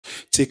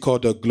Take all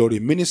the glory.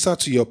 Minister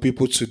to your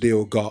people today,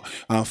 oh God.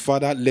 And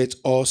Father, let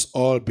us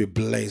all be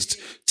blessed.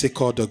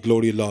 Take all the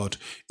glory, Lord.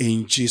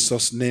 In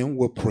Jesus' name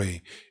we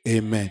pray.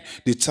 Amen.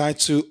 The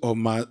title of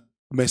my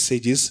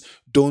message is,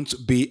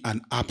 Don't Be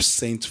an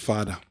Absent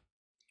Father.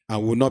 I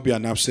will not be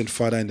an absent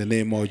father in the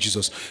name of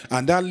Jesus.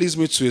 And that leads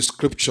me to a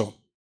scripture.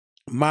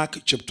 Mark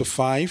chapter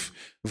 5,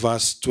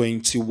 verse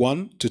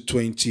 21 to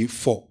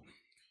 24.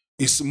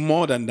 It's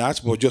more than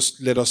that, but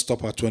just let us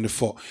stop at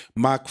 24.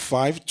 Mark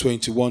 5,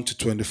 21 to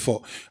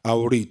 24. I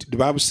will read. The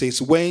Bible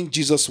says, when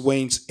Jesus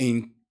went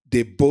in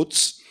the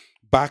boats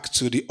back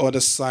to the other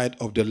side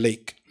of the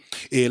lake,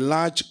 a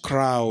large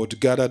crowd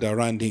gathered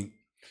around him.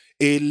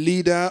 A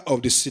leader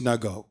of the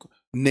synagogue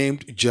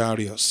named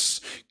Jairus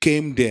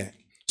came there,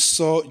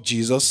 saw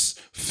Jesus,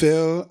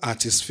 fell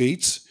at his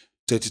feet.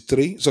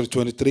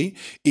 23.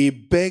 He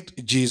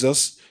begged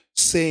Jesus,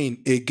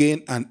 saying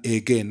again and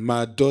again,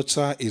 my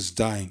daughter is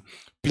dying.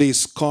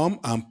 Please come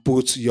and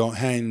put your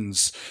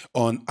hands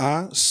on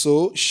her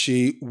so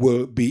she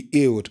will be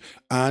healed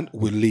and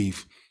will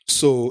live.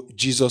 So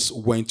Jesus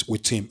went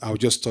with him. I'll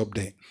just stop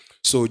there.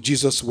 So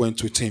Jesus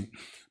went with him.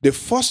 The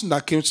first thing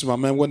that came to my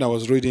mind when I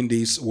was reading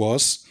this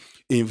was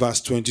in verse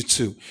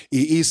 22.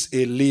 He is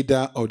a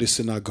leader of the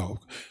synagogue.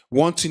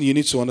 One thing you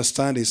need to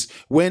understand is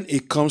when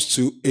it comes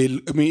to,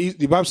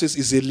 the Bible says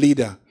he's a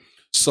leader.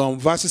 Some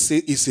verses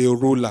say he's a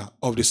ruler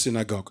of the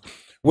synagogue.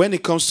 When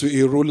it comes to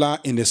a ruler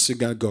in the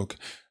synagogue,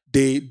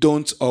 they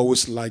don't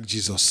always like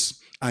Jesus.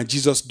 And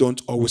Jesus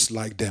don't always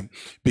like them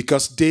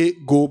because they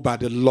go by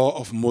the law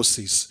of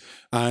Moses.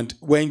 And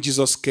when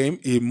Jesus came,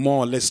 he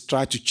more or less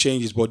tried to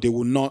change it, but they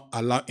will not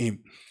allow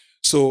him.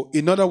 So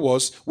in other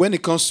words, when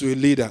it comes to a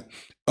leader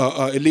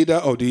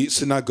of the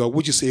synagogue,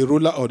 which is a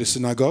ruler of the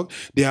synagogue,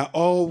 they are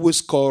always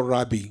called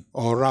rabbi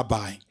or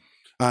rabbi,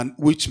 and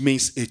which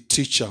means a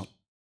teacher.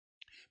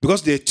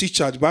 Because they're a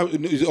teacher, the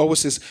Bible always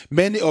says,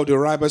 many of the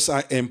rabbis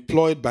are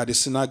employed by the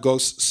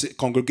synagogue's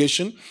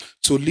congregation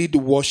to lead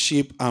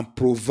worship and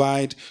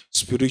provide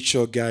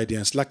spiritual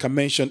guidance. Like I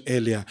mentioned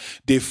earlier,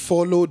 they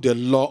follow the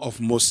law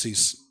of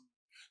Moses.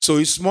 So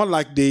it's more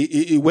like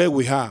where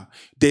we are.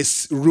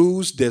 There's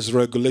rules, there's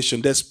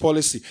regulation, there's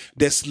policy,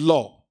 there's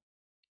law,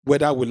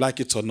 whether we like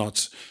it or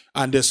not.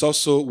 And there's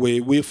also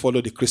where we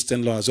follow the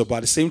Christian law as well. But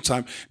at the same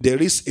time,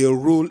 there is a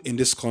rule in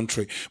this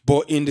country.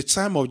 But in the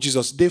time of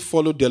Jesus, they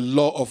followed the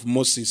law of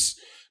Moses.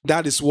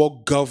 That is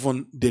what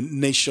governed the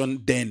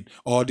nation then,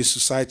 or the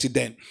society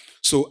then.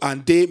 So,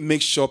 and they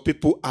make sure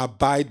people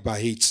abide by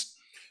it.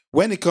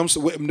 When it comes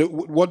to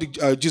what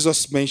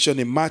Jesus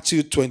mentioned in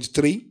Matthew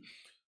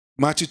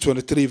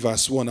 23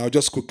 verse 1, I'll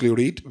just quickly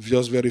read,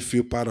 just very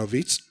few part of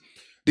it.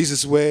 This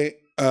is where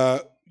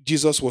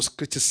Jesus was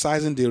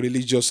criticizing the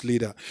religious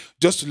leader,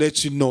 just to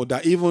let you know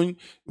that even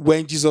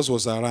when Jesus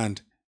was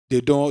around,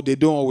 they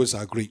don't always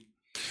agree.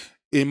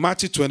 In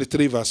Matthew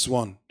 23 verse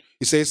 1,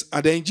 it says,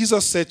 and then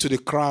Jesus said to the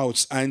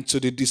crowds and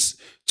to the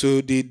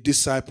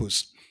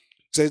disciples,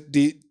 said,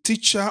 the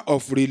teacher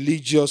of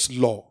religious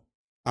law,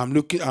 I'm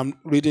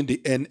reading the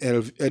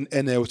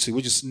NLT,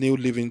 which is New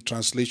Living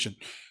Translation.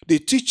 The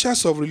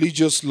teachers of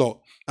religious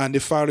law and the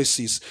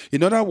Pharisees.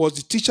 In other words,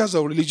 the teachers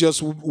of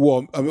religious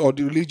law, or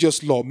the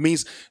religious law,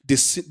 means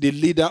the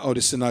leader of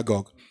the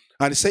synagogue.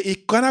 And he said he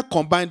cannot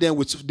combine them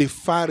with the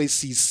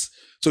Pharisees.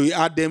 So he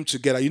add them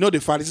together. You know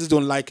the Pharisees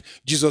don't like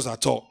Jesus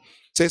at all.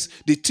 It says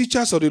the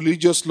teachers of the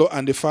religious law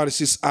and the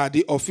Pharisees are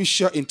the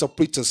official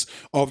interpreters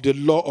of the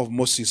law of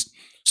Moses.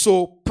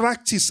 So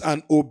practice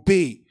and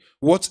obey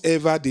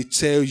whatever they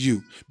tell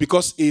you,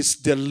 because it's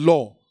the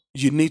law.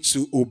 You need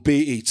to obey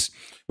it.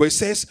 But it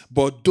says,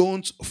 but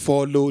don't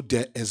follow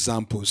their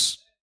examples.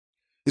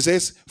 It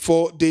says,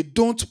 for they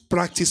don't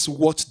practice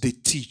what they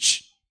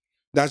teach.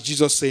 That's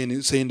Jesus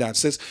saying that. It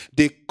says,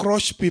 they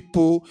crush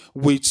people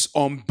with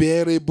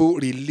unbearable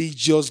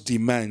religious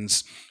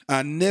demands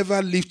and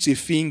never lift a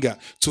finger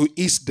to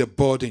ease the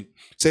burden.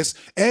 It says,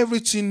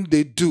 everything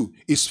they do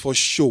is for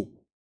show.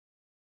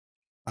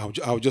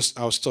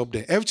 I'll stop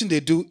there. Everything they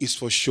do is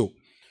for show.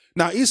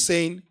 Now he's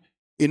saying,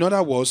 in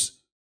other words,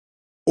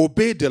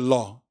 obey the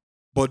law,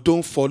 but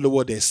don't follow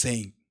what they're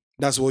saying.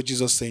 That's what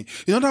Jesus is saying.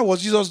 In other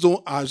words, Jesus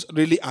don't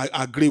really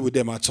agree with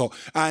them at all.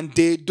 And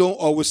they don't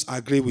always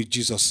agree with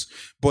Jesus.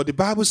 But the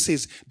Bible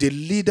says the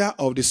leader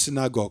of the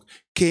synagogue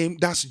came,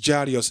 that's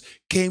Jairus,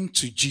 came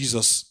to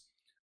Jesus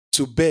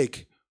to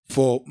beg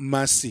for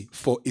mercy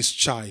for his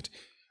child.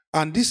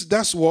 And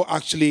that's what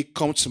actually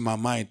comes to my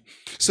mind.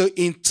 So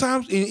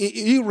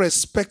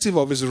irrespective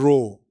of his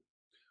role,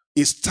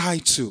 his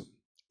title,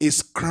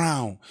 his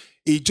crown,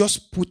 he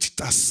just put it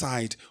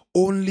aside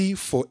only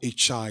for a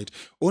child.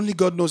 Only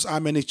God knows how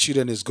many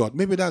children he's got.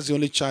 Maybe that's the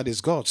only child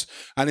he's got.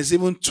 And he's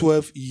even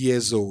 12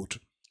 years old.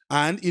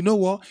 And you know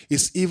what?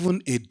 It's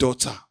even a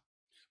daughter.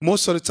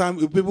 Most of the time,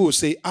 people will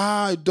say,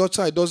 a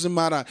daughter, it doesn't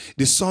matter.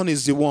 The son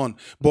is the one.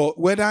 But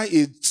whether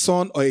a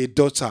son or a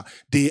daughter,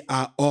 they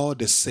are all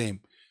the same.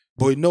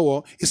 But you know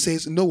what? It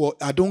says, you know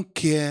what? I don't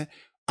care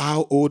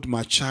how old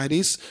my child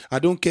is. I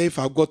don't care if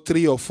I've got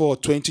 3 or 4 or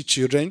 20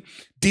 children.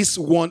 This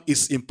one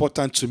is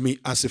important to me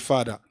as a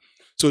father.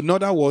 So in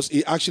other words,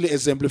 he actually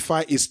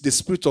exemplified the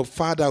spirit of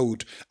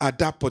fatherhood at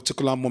that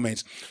particular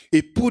moment.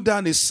 He put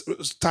down his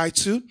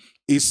title,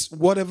 his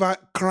whatever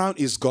crown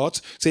he's got,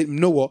 said, "You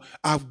know what?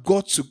 I've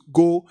got to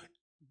go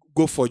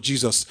for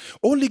Jesus."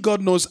 Only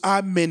God knows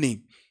how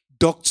many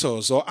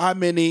doctors or how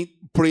many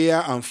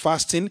prayer and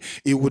fasting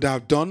he would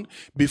have done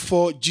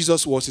before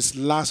Jesus was his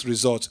last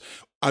resort.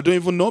 I don't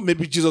even know.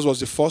 Maybe Jesus was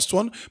the first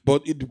one,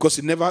 but because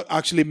he never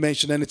actually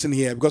mentioned anything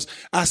here. Because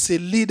as a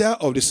leader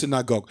of the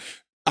synagogue,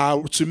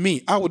 to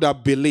me, I would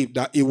have believed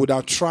that he would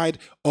have tried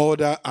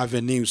other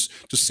avenues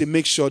to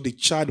make sure the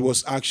child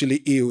was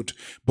actually healed,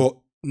 but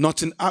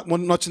nothing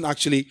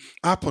actually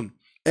happened.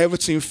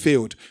 Everything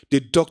failed. The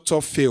doctor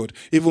failed.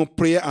 Even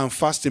prayer and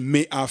fasting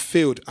may have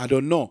failed. I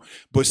don't know.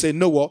 But say,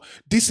 "No, what?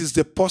 This is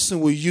the person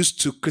we used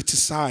to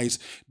criticize."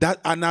 That,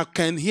 and I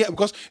can hear,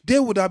 because they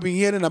would have been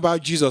hearing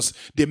about Jesus,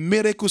 the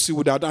miracles he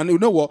would have done. And you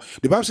know what?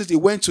 The Bible says he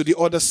went to the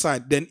other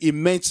side. Then he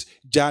met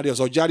Jairus,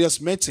 or Jairus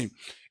met him.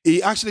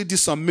 He actually did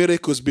some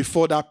miracles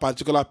before that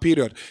particular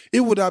period. He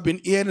would have been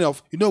hearing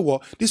of, you know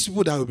what, these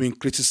people that we've been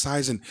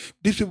criticizing,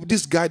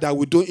 this guy that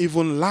we don't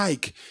even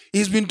like,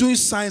 he's been doing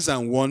signs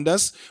and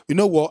wonders. You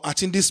know what, I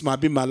think this might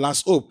be my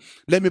last hope.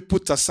 Let me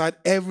put aside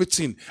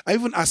everything.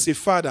 Even as a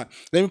father,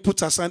 let me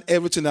put aside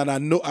everything that I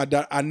know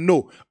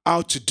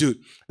how to do.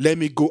 Let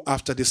me go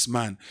after this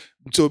man.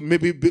 So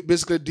maybe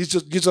basically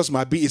Jesus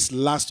might be his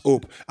last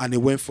hope, and he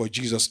went for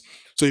Jesus.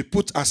 So he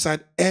put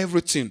aside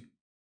everything.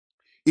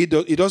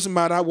 It doesn't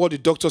matter what the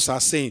doctors are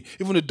saying.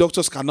 Even the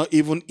doctors cannot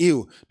even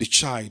heal the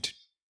child.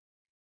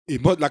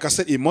 Like I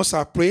said, he must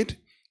have prayed,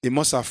 he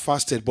must have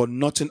fasted, but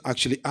nothing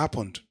actually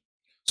happened.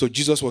 So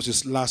Jesus was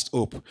his last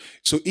hope.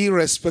 So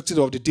irrespective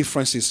of the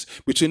differences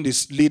between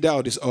this leader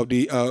of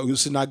the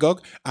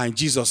synagogue and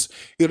Jesus,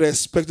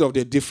 irrespective of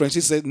the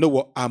differences, he said, "No,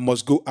 what? I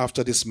must go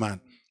after this man."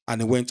 And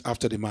he went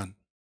after the man.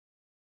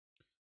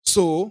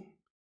 So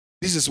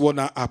this is what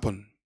now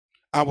happened.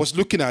 I was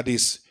looking at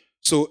this.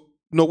 So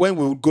when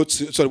we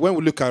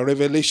look at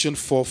Revelation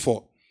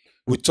 4:4,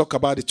 we talk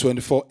about the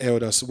 24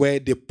 elders, where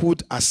they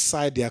put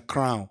aside their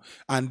crown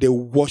and they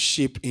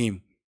worship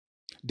him,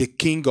 the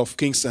King of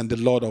Kings and the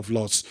Lord of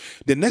Lords.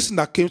 The next thing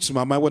that came to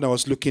my mind when I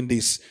was looking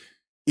this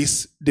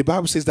is the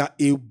Bible says that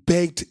he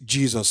begged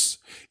Jesus.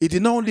 He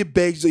did not only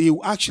beg, he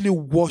actually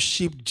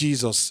worshiped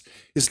Jesus.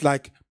 It's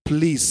like,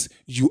 "Please,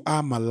 you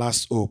are my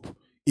last hope."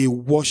 He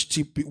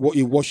worshiped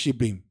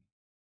him.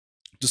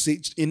 To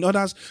say, in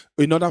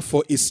order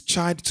for his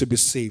child to be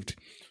saved,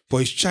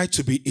 for his child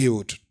to be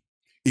healed,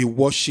 he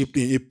worshipped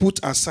him. He put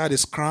aside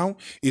his crown,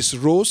 his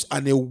rose,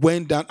 and he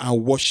went down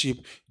and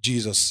worshipped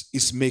Jesus,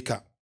 his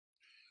maker.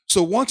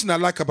 So one thing I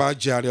like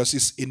about Jairus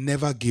is he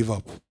never gave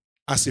up.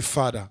 As a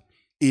father,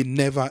 he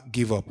never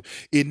gave up.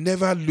 He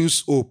never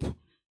lose hope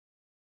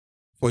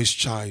for his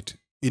child.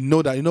 He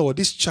know that, what,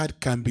 this child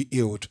can be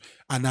healed.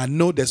 And I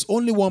know there's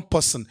only one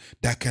person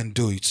that can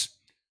do it,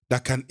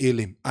 that can heal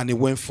him. And he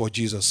went for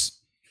Jesus.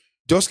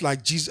 Just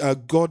like Jesus,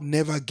 God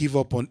never give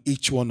up on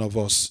each one of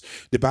us.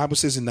 The Bible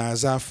says in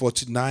Isaiah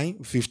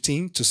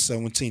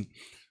 49:15-17,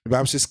 the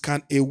Bible says,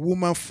 "Can a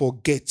woman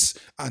forget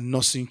a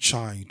nursing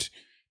child?"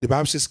 The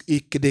Bible says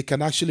they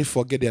can actually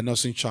forget their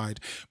nursing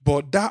child.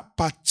 But that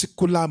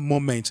particular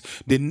moment,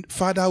 the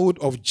fatherhood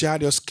of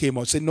Jairus came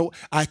out, said, "No,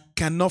 I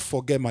cannot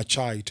forget my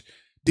child.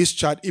 This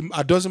child,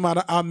 it doesn't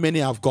matter how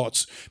many I've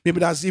got.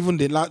 Maybe that's even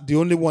the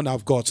only one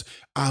I've got.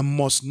 I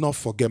must not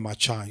forget my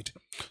child."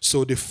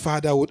 So the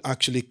fatherhood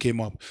actually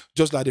came up.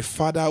 Just like the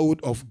fatherhood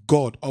of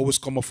God always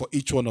come up for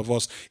each one of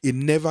us. He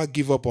never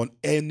give up on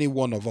any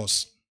one of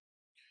us.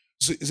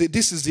 So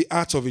this is the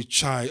heart of a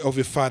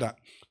father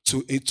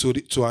to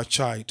our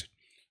child.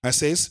 It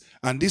says,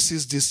 and this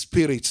is the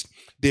spirit.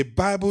 The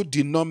Bible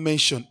did not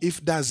mention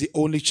if that's the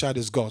only child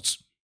is God's.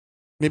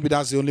 Maybe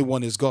that's the only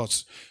one is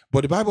God's.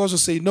 But the Bible also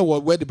says, you know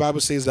what, where the Bible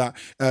says that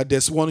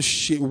there's one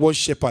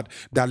shepherd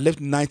that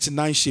left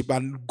 99 sheep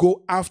and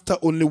go after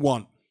only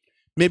one.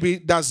 Maybe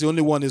that's the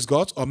only one is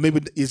God, or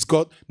maybe it's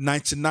got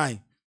 99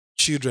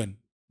 children.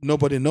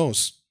 Nobody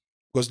knows,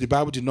 because the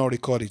Bible did not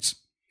record it.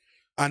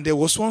 And there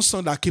was one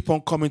song that kept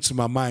on coming to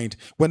my mind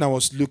when I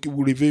was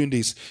reviewing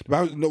this.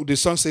 The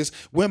song says,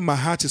 "When my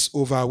heart is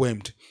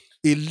overwhelmed,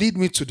 it lead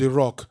me to the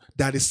rock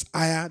that is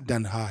higher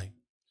than high."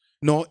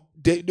 No,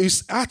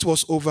 his heart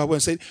was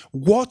overwhelmed. Said,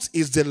 "What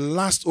is the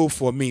last hope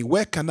for me?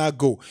 Where can I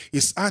go?"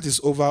 His heart is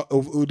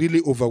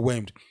really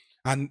overwhelmed.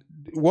 And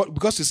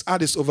because his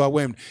heart is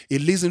overwhelmed,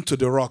 it leads him to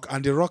the rock.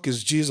 And the rock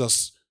is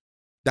Jesus,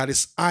 that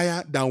is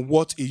higher than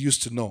what he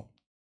used to know.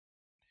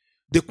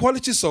 The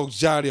qualities of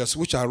Jairus,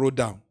 which I wrote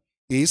down,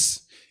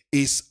 is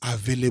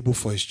available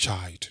for his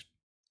child.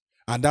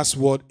 And that's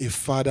what a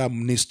father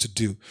needs to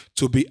do,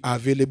 to be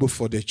available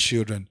for their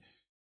children.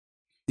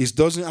 It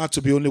doesn't have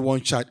to be only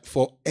one child.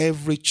 For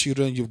every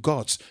children you've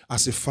got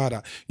as a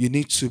father, you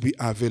need to be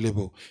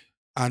available.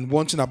 And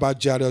one thing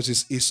about Jairus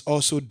is he's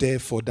also there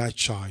for that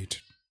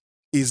child.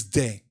 Is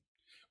there.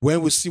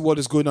 When we see what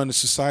is going on in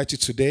society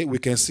today, we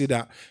can see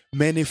that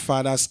many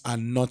fathers are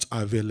not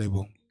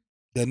available.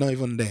 They're not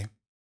even there.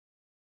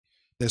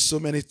 There's so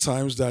many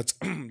times that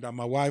that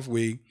my wife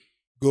will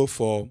go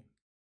for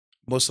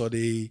most of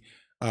the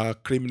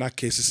criminal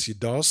cases she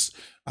does,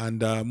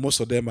 and most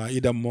of them are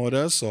either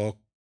murders or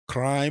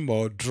crime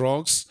or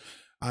drugs,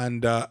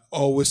 and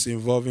always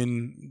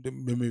involving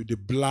maybe the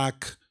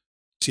black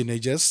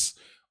teenagers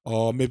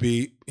or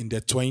maybe in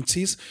their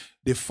 20s.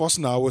 The first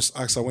thing I always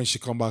ask her when she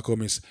come back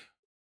home is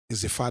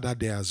the father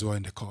there as well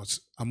in the courts?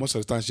 And most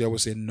of the time she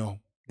always say, no,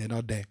 they're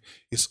not there.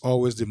 It's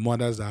always the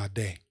mothers that are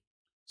there.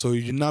 So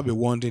you now be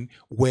wondering,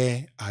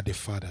 where are the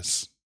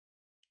fathers?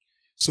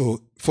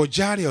 So for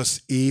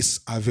Jairus, he is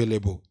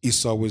available.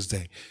 He's always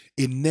there.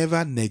 He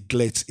never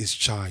neglects his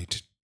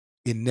child.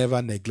 He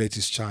never neglects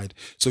his child.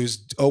 So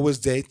he's always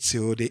there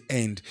till the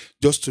end,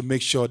 just to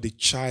make sure the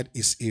child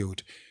is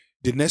healed.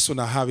 The next one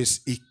I have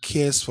is he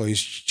cares for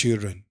his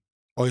children,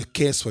 or he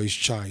cares for his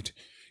child.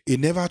 He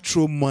never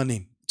throw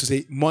money to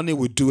say money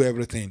will do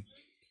everything.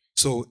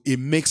 So he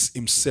makes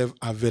himself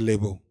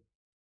available.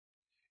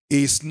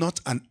 He is not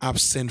an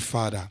absent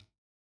father.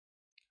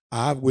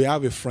 We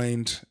have a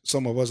friend,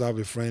 some of us have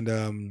a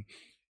friend,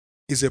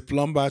 he's a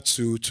plumber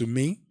to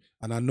me,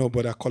 and I know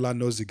Brother Kola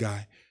knows the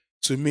guy.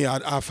 To me,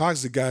 I've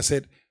asked the guy, I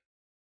said,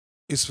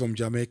 he's from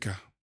Jamaica.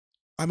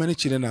 How many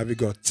children have you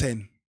got?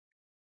 10.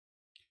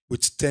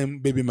 With 10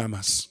 baby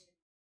mamas.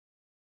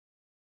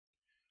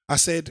 I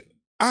said,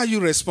 are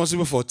you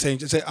responsible for 10?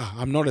 He said,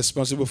 I'm not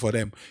responsible for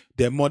them.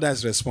 Their mother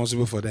is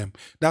responsible for them.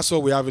 That's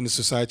what we have in the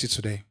society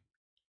today.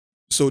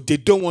 So they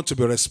don't want to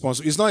be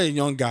responsible. He's not a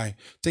young guy. I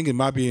think it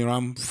might be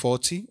around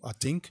 40, I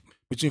think,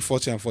 between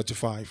 40 and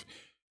 45.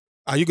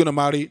 Are you going to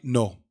marry?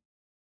 No.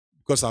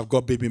 Because I've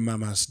got baby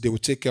mamas. They will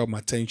take care of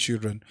my 10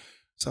 children.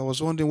 So I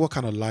was wondering, what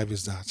kind of life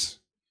is that?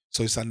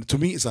 So to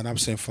me, it's an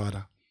absent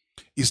father.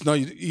 It's not,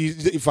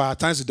 if at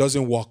times it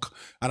doesn't work.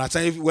 And at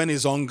times when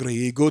he's hungry,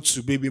 he goes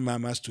to baby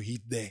mamas to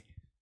eat there.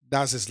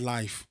 That's his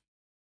life.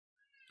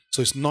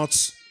 So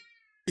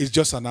it's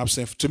just an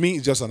absent, to me,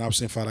 it's just an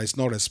absent father. It's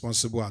not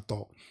responsible at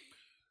all.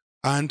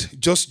 And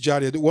just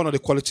Jairus, one of the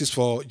qualities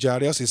for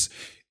Jairus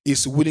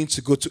is willing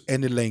to go to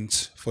any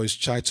length for his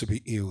child to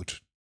be healed.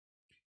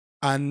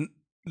 And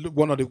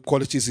one of the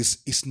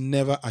qualities is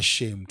never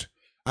ashamed.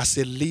 As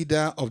a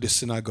leader of the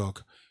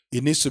synagogue,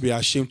 he needs to be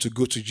ashamed to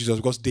go to Jesus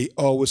because they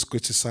always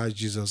criticize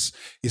Jesus.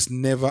 He's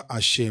never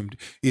ashamed.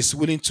 He's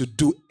willing to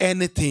do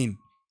anything,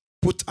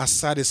 put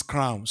aside his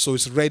crown, so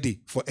he's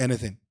ready for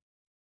anything.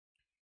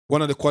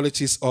 One of the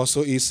qualities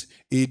also is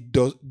he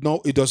does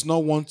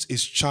not want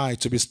his child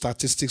to be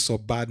statistics or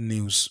bad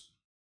news.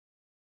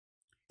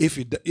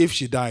 If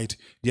she died,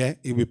 it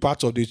will be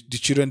part of the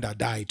children that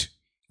died.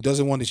 He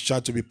doesn't want his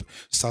child to be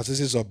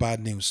statistics or bad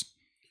news.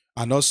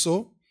 And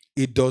also,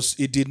 he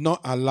did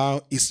not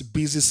allow his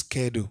busy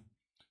schedule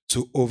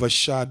to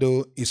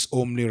overshadow his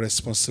only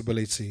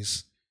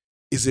responsibilities.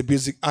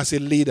 As a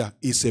leader,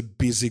 he's a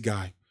busy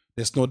guy.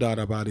 There's no doubt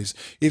about this.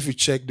 If you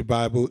check the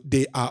Bible,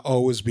 they are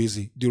always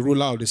busy. The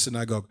ruler of the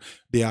synagogue,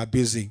 they are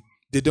busy.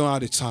 They don't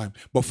have the time.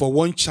 But for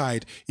one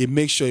child, he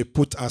makes sure he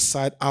put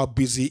aside how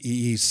busy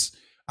he is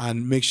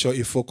and make sure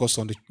he focus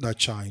on that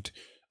child.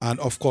 And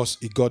of course,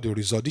 he got the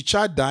result. The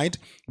child died,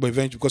 but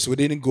eventually, because we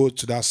didn't go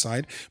to that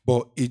side,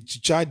 but the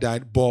child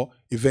died, but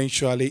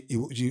eventually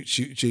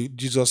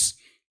Jesus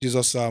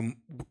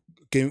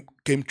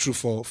came through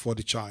for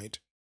the child.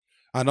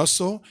 And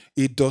also,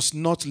 it does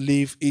not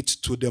leave it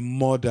to the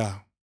mother.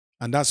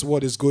 And that's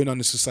what is going on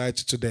in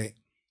society today.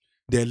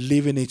 They're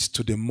leaving it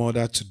to the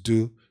mother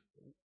to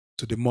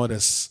the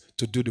mothers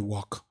to do the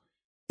work.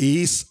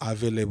 He is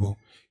available.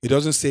 It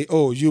doesn't say,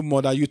 oh, you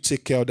mother, you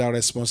take care of that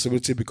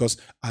responsibility because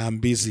I am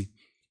busy.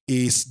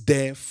 He is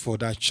there for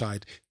that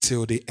child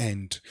till the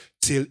end,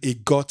 till he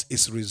got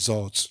his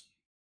results.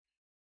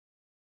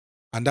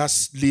 And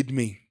that's lead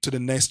me to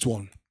the next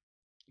one.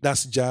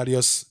 That's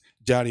Jairus.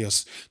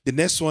 The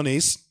next one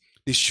is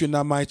the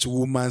Shunammite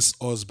woman's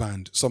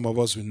husband. Some of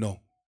us will know.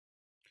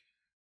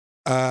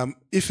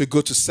 If we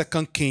go to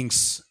 2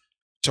 Kings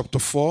chapter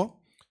 4,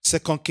 2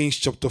 Kings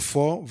chapter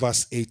 4,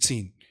 verse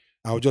 18.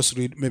 I'll just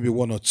read maybe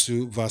one or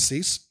two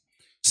verses.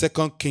 2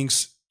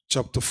 Kings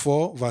chapter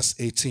 4, verse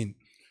 18.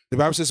 The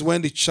Bible says,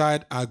 when the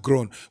child had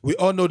grown, we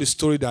all know the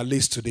story that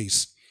leads to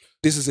this.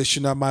 This is a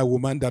Shunammite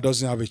woman that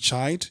doesn't have a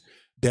child.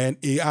 Then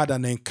he had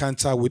an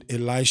encounter with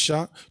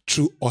Elisha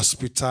through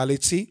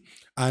hospitality,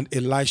 and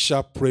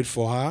Elisha prayed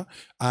for her,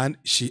 and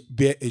she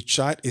bare a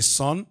child, a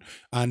son,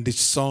 and the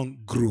son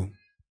grew.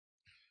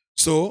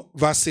 So,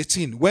 verse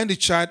 18, when the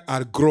child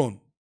had grown,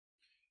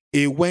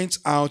 he went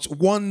out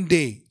one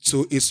day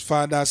to his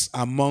fathers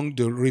among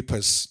the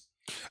reapers,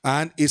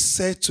 and he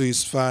said to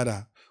his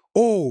father,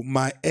 "Oh,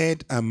 my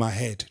head and my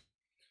head."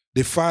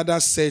 The father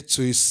said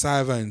to his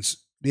servants,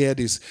 hear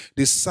this,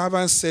 the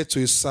servant said to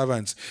his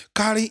servants,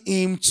 "Carry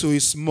him to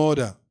his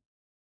mother."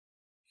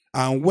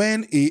 And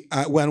when he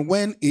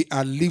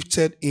had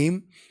lifted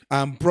him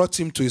and brought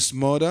him to his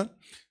mother,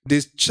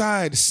 the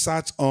child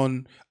sat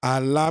on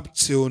her lap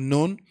till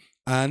noon,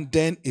 and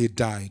then he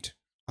died.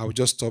 I will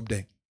just stop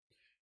there.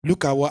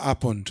 Look at what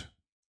happened.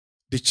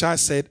 The child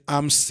said,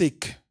 "I'm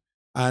sick."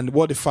 And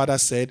what the father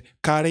said,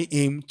 "Carry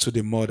him to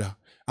the mother."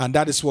 And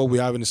that is what we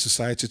have in the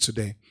society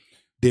today.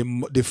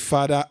 the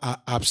father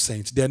are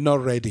absent. They're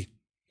not ready.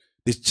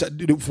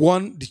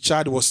 The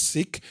child was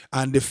sick,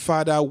 and the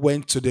father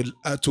went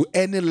to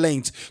any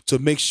length to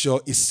make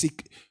sure he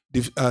seek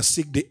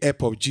the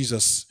help of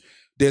Jesus.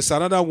 There's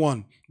another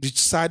one. The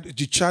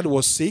child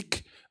was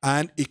sick,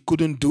 and he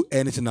couldn't do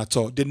anything at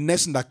all. The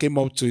next thing that came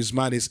up to his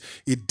mind is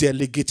he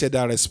delegated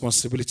that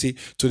responsibility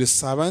to the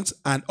servant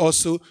and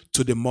also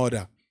to the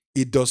mother.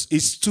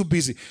 It's too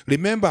busy.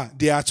 Remember,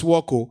 they are at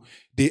work.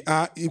 They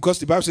are, because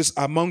the Bible says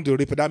among the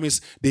reaper. That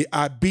means they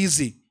are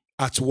busy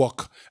at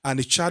work, and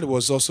the child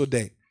was also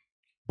there,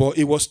 but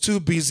he was too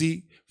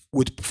busy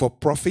for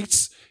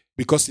profits,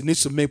 because he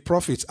needs to make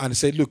profits. And he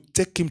said, look,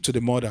 take him to the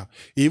mother.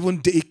 He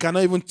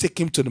cannot even take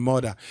him to the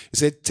mother. He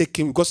said, take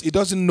him, because he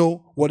doesn't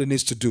know what he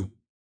needs to do.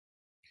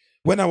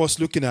 When I was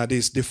looking at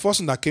this, the first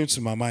thing that came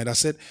to my mind, I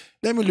said,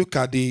 let me look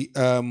at the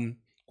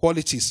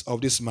qualities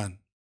of this man.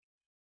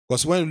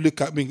 Because when you look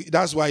at me,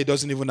 that's why he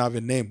doesn't even have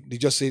a name. They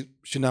just say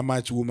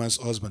Shunammite woman's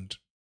husband.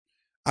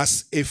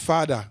 As a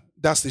father,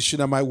 that's the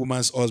Shunammite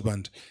woman's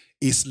husband.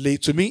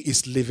 To me,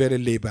 it's very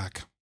laid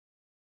back.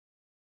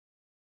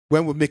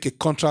 When we make a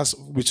contrast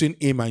between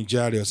him and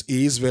Jairus,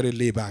 he is very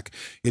laid back.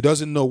 He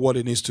doesn't know what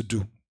he needs to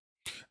do.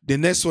 The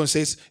next one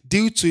says,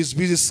 due to his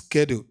busy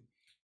schedule,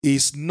 he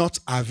is not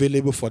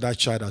available for that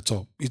child at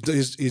all.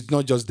 It's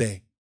not just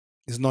there.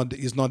 It's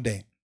not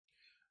there.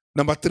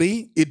 Number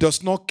 3, he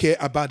does not care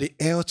about the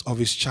health of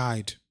his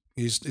child.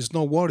 He's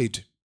not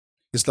worried.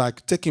 It's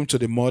like, take him to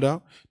the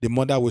mother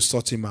will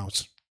sort him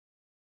out.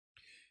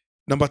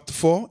 Number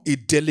 4, he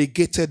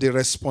delegated the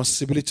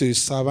responsibility to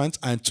his servant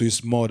and to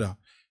his mother,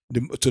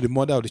 to the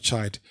mother of the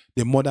child,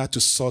 the mother to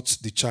sort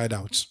the child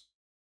out.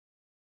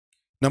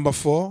 Number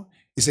 4,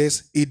 he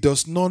says he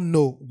does not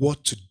know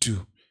what to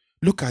do.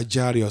 Look at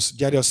Jairus.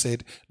 Jairus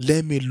said,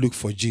 let me look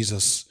for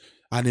Jesus.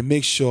 And he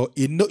makes sure,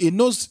 he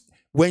knows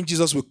when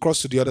Jesus will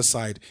cross to the other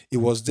side, he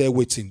was there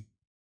waiting.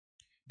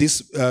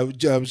 This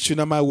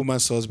Shunammite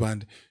woman's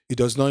husband, he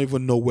does not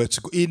even know where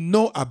to go. He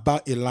knows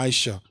about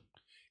Elisha.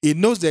 He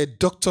knows there are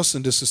doctors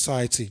in the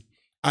society.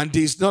 And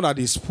it's not that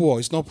he's poor.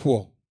 It's not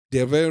poor.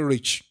 They're very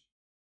rich.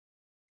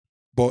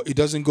 But he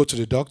doesn't go to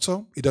the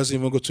doctor. He doesn't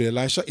even go to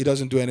Elisha. He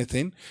doesn't do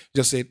anything.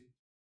 Just say,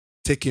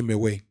 take him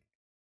away.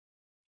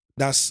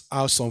 That's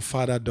how some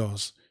father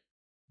does.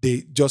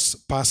 They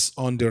just pass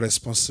on the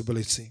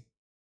responsibility.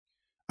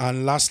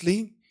 And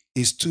lastly,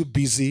 he's too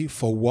busy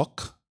for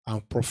work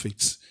and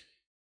profits.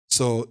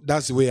 So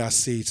that's the way I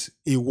see it.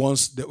 He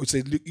wants,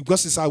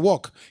 because it's at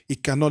work, he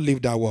cannot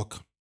leave that work.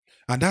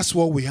 And that's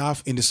what we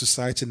have in the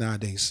society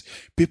nowadays.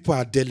 People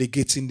are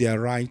delegating their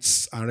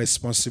rights and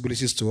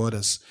responsibilities to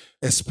others,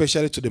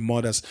 especially to the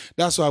mothers.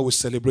 That's why we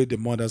celebrate the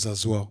mothers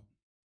as well.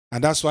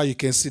 And that's why you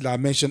can see, like I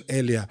mentioned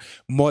earlier,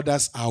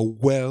 mothers are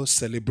well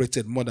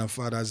celebrated more than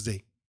Father's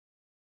Day.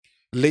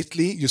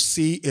 Lately, you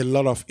see a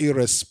lot of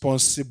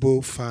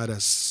irresponsible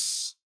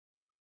fathers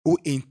who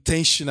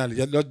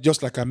intentionally,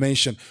 just like I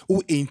mentioned,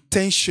 who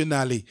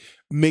intentionally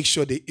make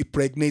sure they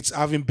impregnate,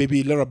 having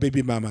a lot of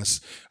baby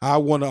mamas. I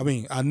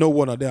know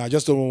one of them. I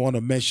just don't want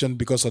to mention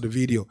because of the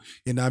video.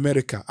 In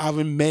America,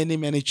 having many,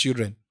 many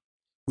children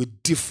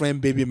with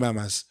different baby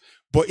mamas.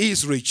 But he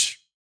is rich.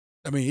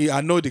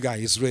 I know the guy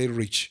is very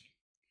rich.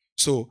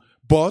 So,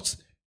 but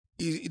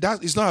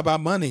it's not about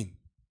money,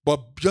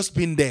 but just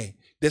being there.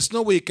 There's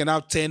no way you can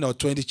have 10 or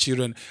 20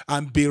 children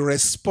and be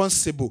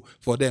responsible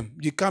for them.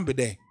 You can't be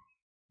there.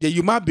 Yeah,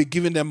 you might be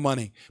giving them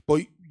money,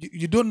 but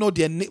you don't know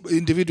their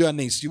individual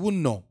needs. You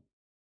wouldn't know.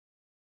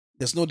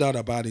 There's no doubt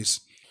about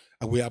this.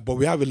 But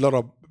we have a lot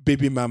of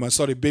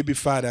baby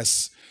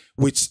fathers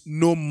with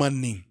no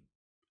money,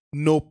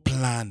 no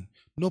plan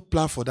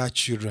for that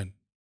children.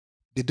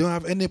 They don't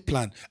have any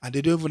plan, and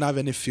they don't even have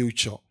any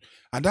future.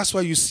 And that's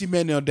why you see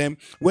many of them,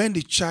 when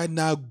the child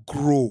now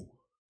grew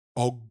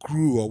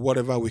or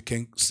whatever we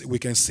can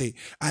say,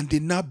 and they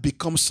now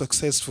become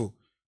successful,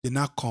 they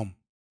now come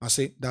and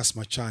say, that's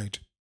my child.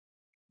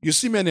 You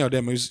see many of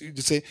them, you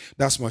say,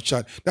 that's my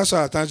child. That's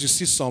why at times you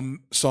see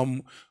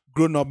some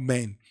grown-up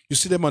men. You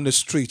see them on the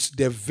streets.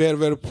 They're very,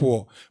 very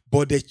poor.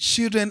 But their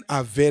children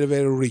are very,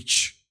 very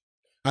rich.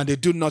 And they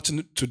do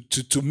nothing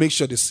to make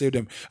sure they save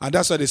them. And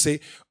that's why they say,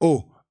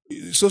 oh,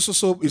 so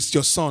it's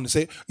your son. They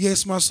say,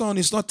 yes, my son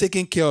is not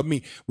taking care of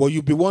me. Well,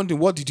 you'll be wondering,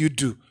 what did you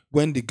do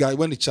when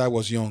the child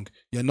was young?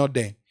 You're not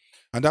there.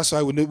 And that's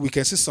why we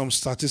can see some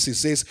statistics.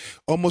 It says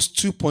almost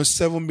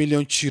 2.7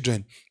 million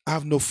children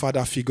have no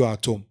father figure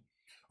at home.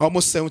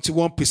 Almost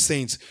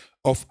 71%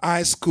 of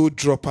high school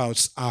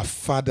dropouts are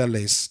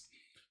fatherless.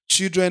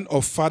 Children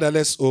of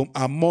fatherless home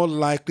are more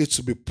likely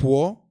to be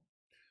poor,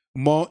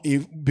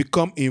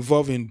 become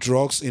involved in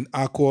drugs, in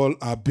alcohol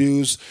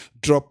abuse,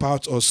 drop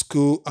out of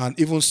school, and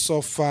even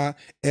suffer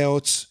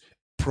health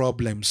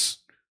problems.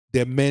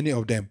 There are many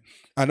of them.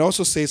 And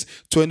also says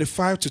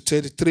 25 to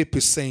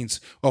 33%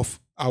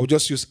 of, I'll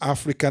just use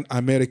African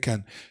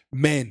American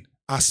men,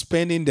 are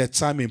spending their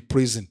time in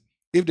prison.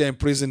 If they're in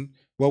prison,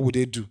 what would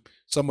they do?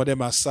 Some of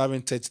them are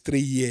serving 33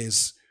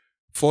 years,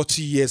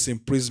 40 years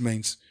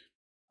imprisonment.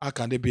 How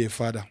can they be a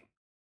father?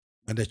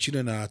 And the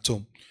children are at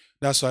home.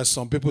 That's why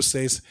some people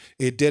say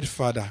a dead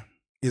father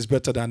is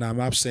better than an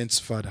absent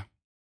father.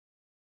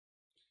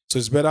 So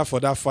it's better for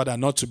that father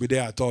not to be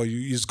there at all.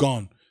 He's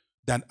gone.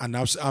 Than an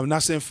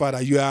absent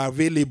father. You are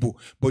available,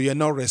 but you're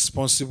not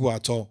responsible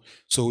at all.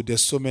 So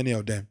there's so many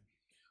of them.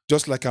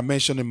 Just like I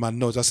mentioned in my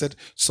notes, I said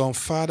some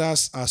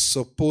fathers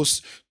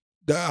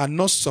are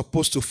not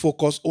supposed to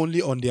focus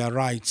only on their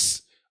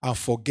rights and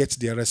forget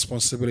their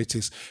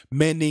responsibilities.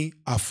 Many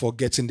are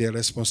forgetting their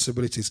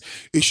responsibilities.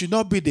 It should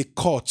not be the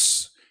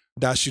courts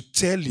that should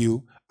tell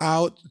you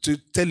how to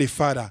tell a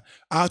father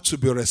how to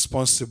be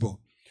responsible.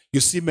 You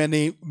see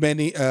many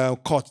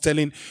courts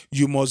telling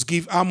you must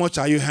give, how much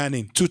are you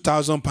earning?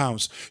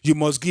 £2,000. You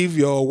must give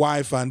your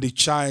wife and the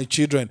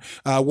children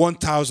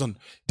 1,000.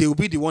 They will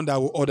be the one that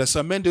will order.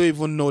 Some men don't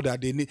even know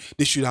that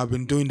they should have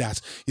been doing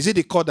that. Is it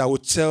the court that will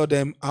tell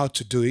them how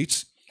to do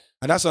it?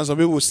 And that's why some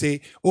people will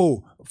say,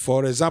 oh,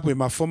 for example, in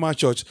my former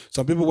church,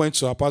 some people went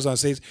to our pastor and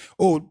said,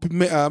 oh,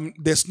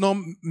 there's no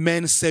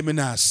men's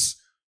seminars.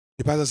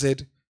 The pastor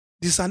said,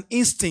 this is an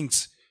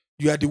instinct.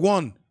 You are the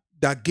one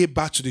that gave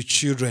birth to the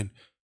children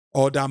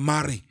or that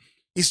marry.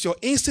 It's your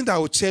instinct that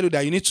will tell you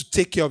that you need to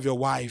take care of your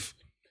wife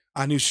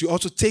and you should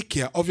also take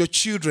care of your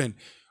children.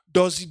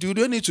 You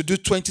don't need to do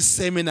 20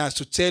 seminars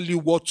to tell you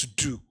what to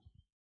do.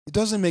 It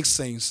doesn't make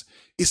sense.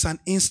 It's an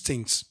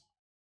instinct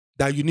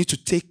that you need to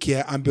take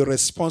care and be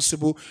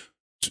responsible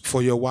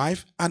for your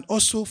wife and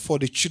also for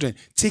the children.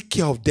 Take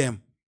care of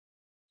them.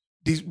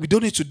 We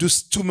don't need to do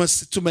too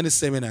many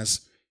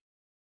seminars.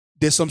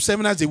 There's some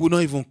seminars they will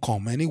not even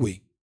come anyway.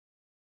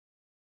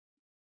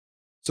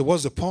 So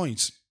what's the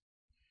point?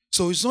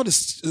 So it's not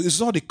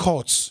the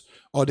courts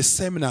or the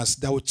seminars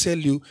that will tell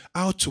you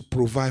how to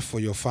provide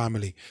for your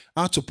family,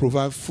 how to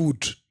provide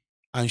food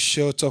and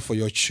shelter for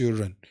your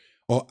children,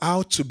 or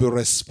how to be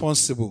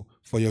responsible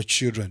for your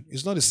children.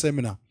 It's not a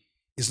seminar.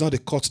 It's not the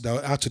court that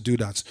will have to do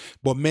that.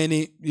 But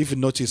many, if you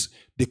notice,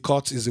 the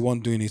court is the one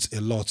doing it a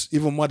lot,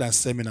 even more than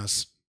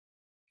seminars.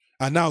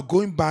 And now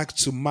going back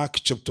to Mark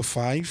chapter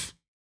 5,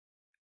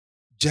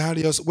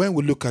 Jairus, when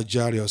we look at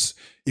Jairus,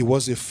 he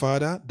was a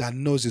father that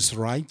knows his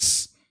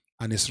rights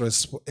and his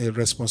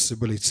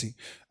responsibility.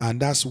 And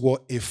that's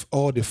what if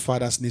all the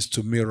fathers need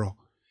to mirror.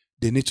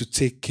 They need to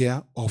take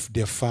care of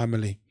their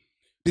family.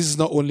 This is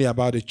not only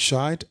about the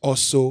child,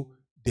 also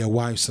their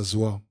wives as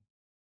well.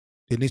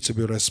 They need to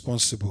be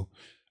responsible.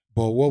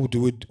 But what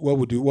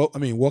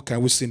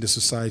can we see in the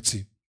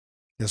society?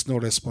 There's no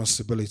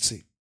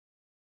responsibility.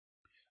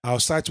 I'll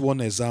cite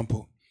one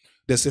example.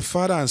 There's a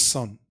father and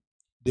son.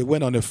 They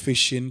went on a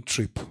fishing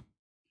trip.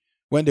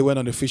 When they went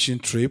on a fishing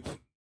trip,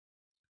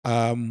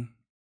 so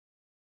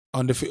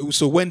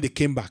when they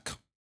came back,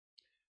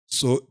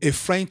 so a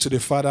friend to the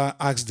father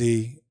asked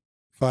the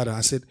father,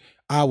 I said,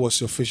 how was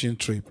your fishing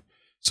trip?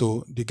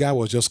 So the guy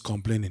was just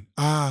complaining.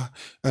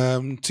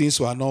 Things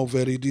were not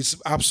this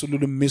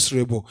absolutely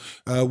miserable.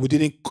 We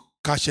didn't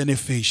catch any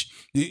fish.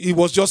 He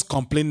was just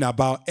complaining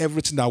about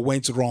everything that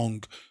went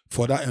wrong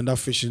for that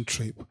fishing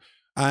trip.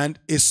 And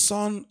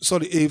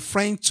a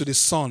friend to the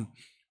son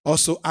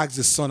also asked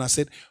the son, I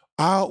said,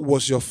 how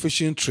was your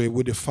fishing trip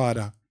with the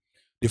father?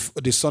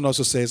 The son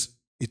also says,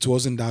 it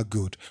wasn't that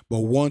good. But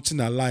one thing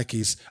I like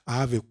is I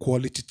have a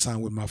quality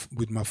time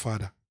with my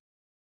father.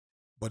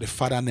 But the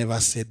father never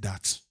said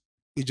that.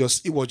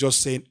 He was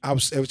just saying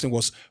everything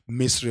was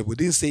miserable. He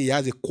didn't say he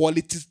has a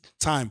quality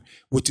time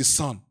with his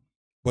son.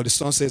 But the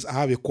son says, I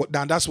have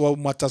and that's what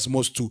matters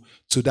most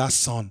to that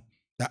son,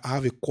 that I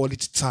have a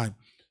quality time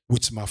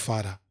with my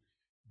father.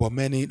 But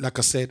like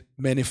I said,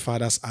 many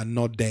fathers are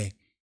not there.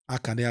 How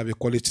can they have a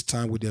quality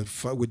time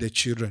with their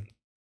children?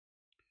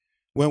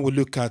 When we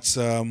look at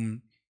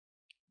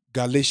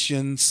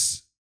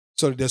Galatians,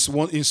 there's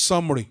one in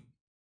summary,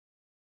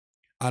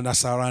 and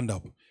as I round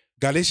up,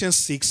 Galatians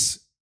 6,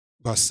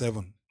 verse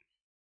 7.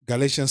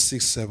 Galatians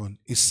 6, 7.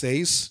 It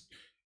says,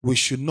 we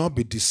should not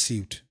be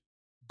deceived.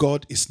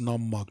 God is not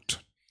mocked.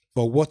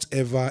 For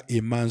whatever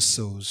a man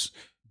sows,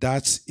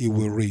 that he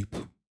will reap.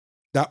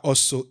 That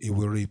also he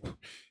will reap.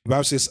 The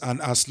Bible says,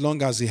 and as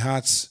long as the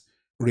heart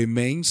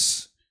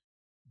remains,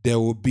 there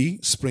will be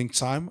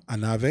springtime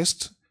and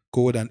harvest,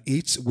 cold and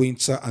heat,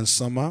 winter and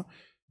summer,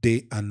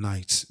 day and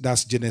night.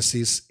 That's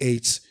Genesis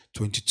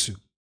 8:22.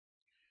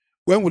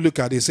 When we look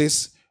at it, it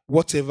says,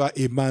 whatever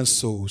a man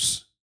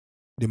sows,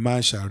 the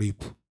man shall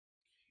reap.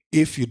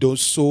 If you don't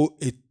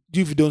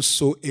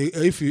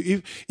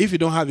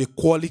have a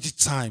quality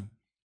time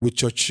with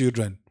your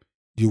children,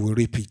 you will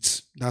reap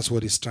it. That's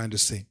what it's trying to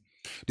say.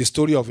 The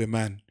story of a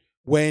man,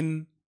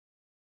 when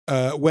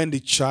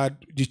the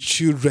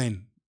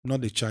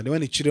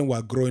children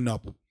were growing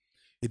up,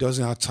 he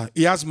doesn't have time.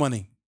 He has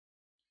money.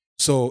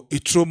 So he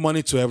threw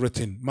money to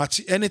everything.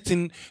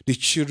 Anything the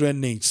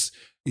children needs.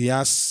 He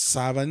has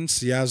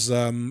servants.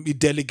 He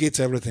delegates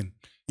everything.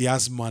 He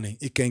has money.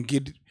 He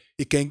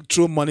can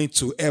throw money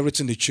to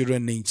everything the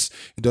children needs.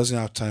 He doesn't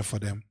have time for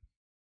them.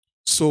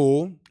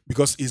 So,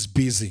 because he's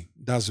busy,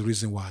 that's the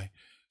reason why.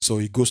 So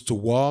he goes to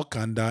work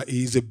and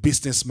he's a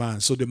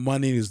businessman. So the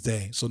money is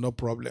there. So no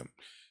problem.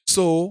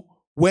 So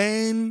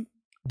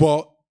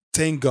but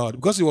Thank God.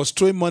 Because he was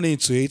throwing money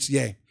into it,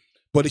 yeah.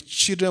 But the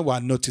children were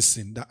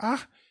noticing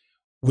that,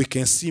 we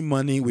can see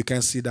money, we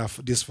can see that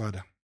this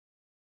father.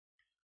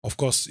 Of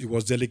course, he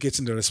was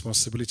delegating the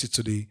responsibility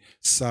to the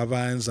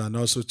servants and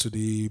also to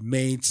the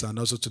maids and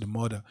also to the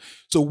mother.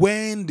 So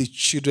when the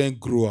children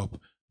grew up,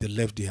 they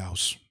left the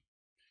house.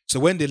 So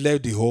when they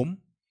left the home,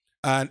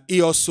 and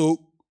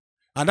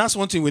that's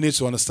one thing we need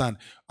to understand.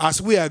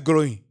 As we are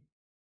growing,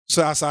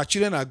 so as our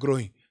children are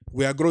growing,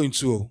 we are growing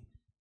too.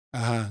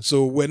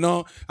 So we're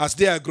not, as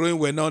they are growing,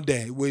 we're not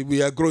there.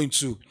 We are growing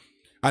too.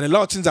 And a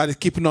lot of things that are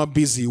keeping us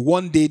busy,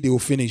 one day they will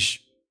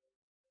finish.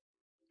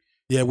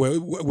 Yeah,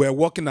 we're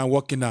working and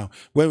working now.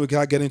 When we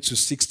start getting to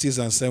 60s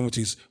and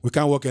 70s, we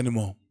can't work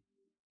anymore.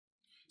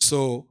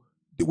 So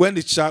when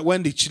the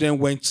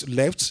children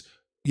left,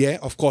 yeah,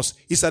 of course,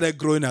 he started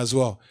growing as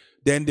well.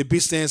 Then the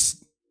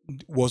business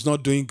was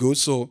not doing good.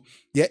 So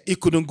yeah, he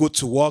couldn't go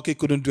to work. He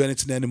couldn't do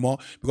anything anymore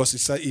because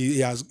he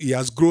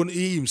has grown.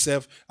 He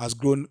himself has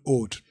grown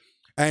old,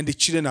 and the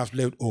children have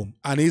left home,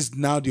 and he's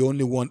now the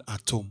only one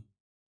at home.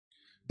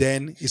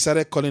 Then he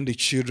started calling the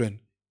children,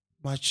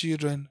 "My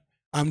children,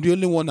 I'm the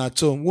only one at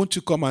home. Won't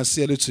you come and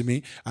say hello to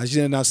me?" And the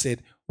children now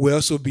said, "We're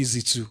also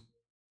busy too.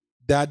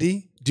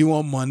 Daddy, do you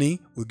want money?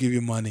 We'll give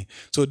you money."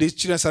 So these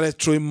children started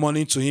throwing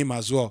money to him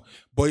as well.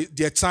 But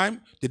their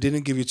time, they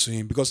didn't give it to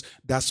him because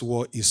that's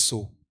what he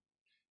saw.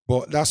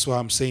 But that's what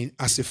I'm saying.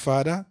 As a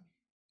father,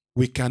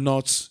 we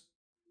cannot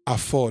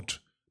afford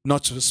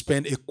not to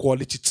spend a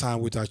quality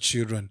time with our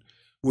children,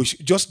 which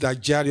just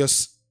like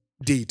Jairus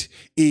did,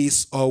 he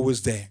is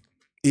always there.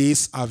 He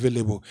is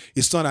available.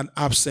 It's not an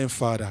absent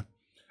father.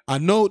 I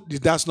know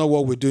that's not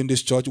what we do in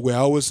this church. We're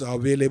always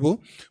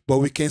available, but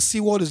we can see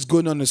what is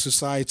going on in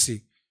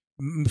society.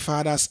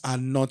 Fathers are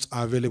not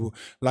available.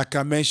 Like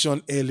I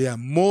mentioned earlier,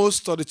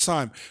 most of the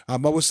time,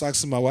 I'm always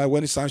asking my wife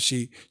when it's time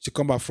she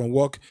come back from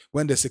work,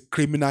 when there's a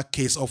criminal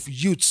case of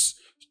youths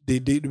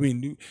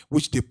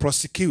which they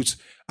prosecute,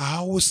 I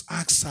always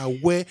ask her,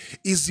 where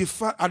is the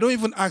father? I don't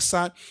even ask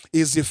her,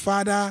 is the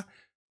father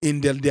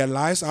in their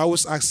lives? I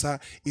always ask her,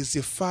 is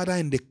the father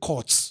in the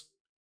courts?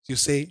 You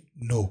say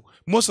no.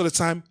 Most of the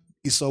time,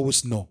 it's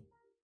always no.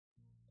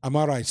 Am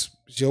I right?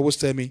 She always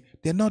tell me,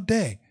 they're not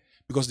there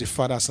because the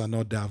fathers are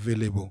not there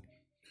available.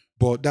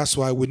 But that's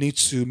why we need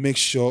to make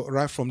sure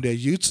right from their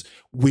youth,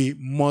 we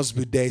must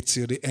be there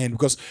till the end.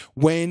 Because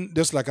when,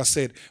 just like I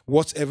said,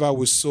 whatever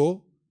we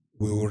sow,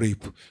 we will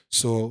reap.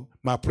 So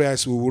my prayer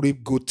is we will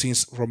reap good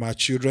things from our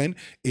children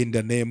in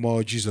the name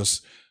of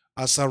Jesus.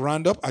 As I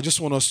round up, I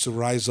just want us to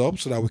rise up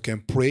so that we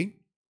can pray.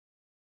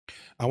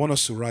 I want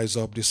us to rise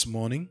up this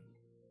morning.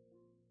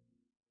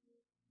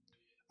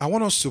 I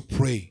want us to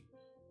pray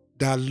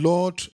that, Lord,